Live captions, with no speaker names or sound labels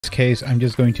In this case, I'm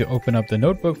just going to open up the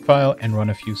notebook file and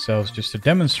run a few cells just to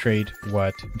demonstrate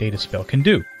what DataSpell can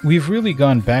do. We've really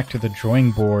gone back to the drawing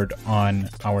board on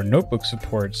our notebook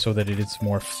support so that it is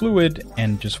more fluid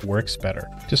and just works better.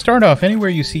 To start off, anywhere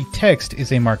you see text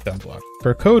is a markdown block.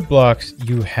 For code blocks,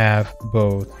 you have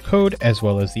both code as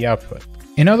well as the output.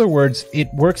 In other words, it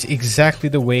works exactly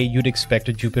the way you'd expect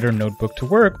a Jupyter notebook to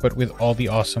work, but with all the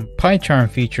awesome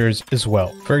PyCharm features as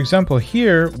well. For example,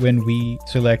 here, when we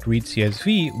select read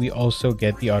CSV, we also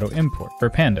get the auto import for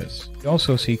pandas. We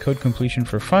also see code completion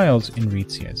for files in read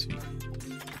CSV.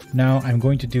 Now I'm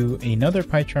going to do another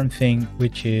PyCharm thing,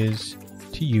 which is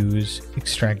to use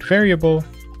extract variable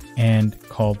and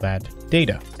call that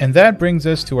data. And that brings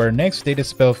us to our next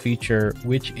DataSpell feature,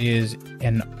 which is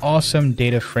an awesome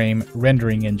data frame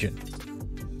rendering engine.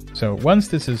 So once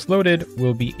this is loaded,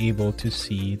 we'll be able to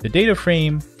see the data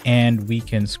frame and we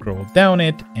can scroll down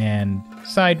it and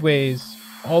sideways,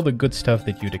 all the good stuff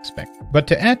that you'd expect. But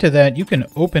to add to that, you can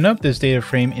open up this data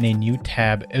frame in a new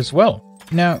tab as well.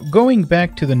 Now, going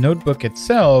back to the notebook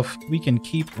itself, we can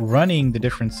keep running the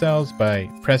different cells by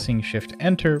pressing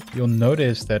Shift-Enter. You'll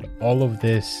notice that all of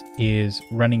this is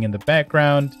running in the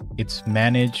background. It's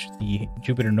managed. The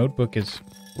Jupyter Notebook is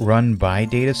run by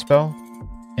DataSpell.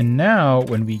 And now,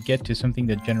 when we get to something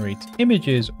that generates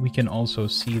images, we can also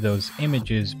see those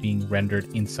images being rendered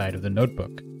inside of the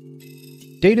notebook.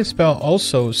 DataSpell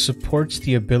also supports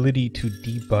the ability to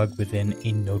debug within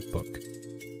a notebook.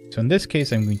 So in this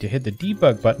case, I'm going to hit the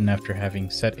debug button after having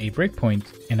set a breakpoint,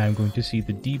 and I'm going to see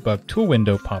the debug tool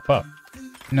window pop up.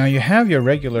 Now you have your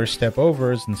regular step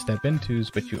overs and step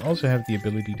intos, but you also have the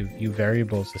ability to view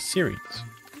variables as series,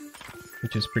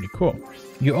 which is pretty cool.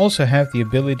 You also have the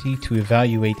ability to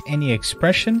evaluate any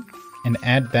expression and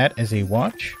add that as a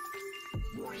watch.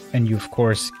 And you of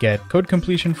course get code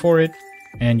completion for it,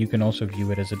 and you can also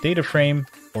view it as a data frame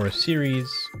or a series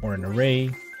or an array,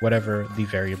 whatever the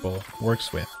variable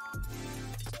works with.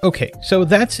 Okay, so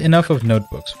that's enough of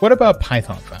notebooks. What about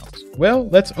Python files? Well,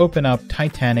 let's open up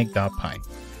titanic.py.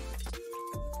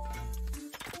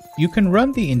 You can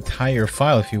run the entire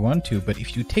file if you want to, but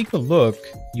if you take a look,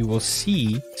 you will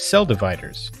see cell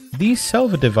dividers. These cell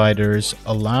dividers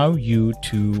allow you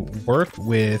to work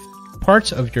with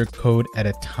parts of your code at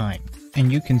a time.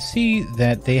 And you can see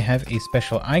that they have a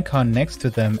special icon next to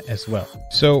them as well.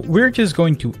 So we're just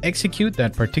going to execute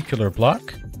that particular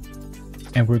block,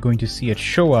 and we're going to see it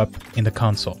show up in the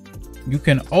console. You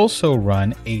can also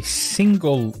run a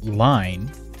single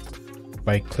line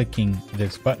by clicking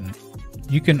this button.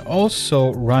 You can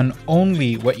also run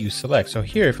only what you select. So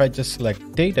here, if I just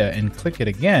select data and click it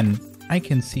again, I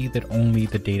can see that only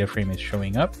the data frame is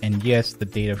showing up. And yes, the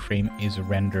data frame is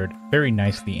rendered very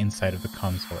nicely inside of the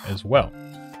console as well.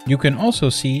 You can also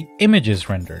see images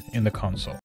rendered in the console.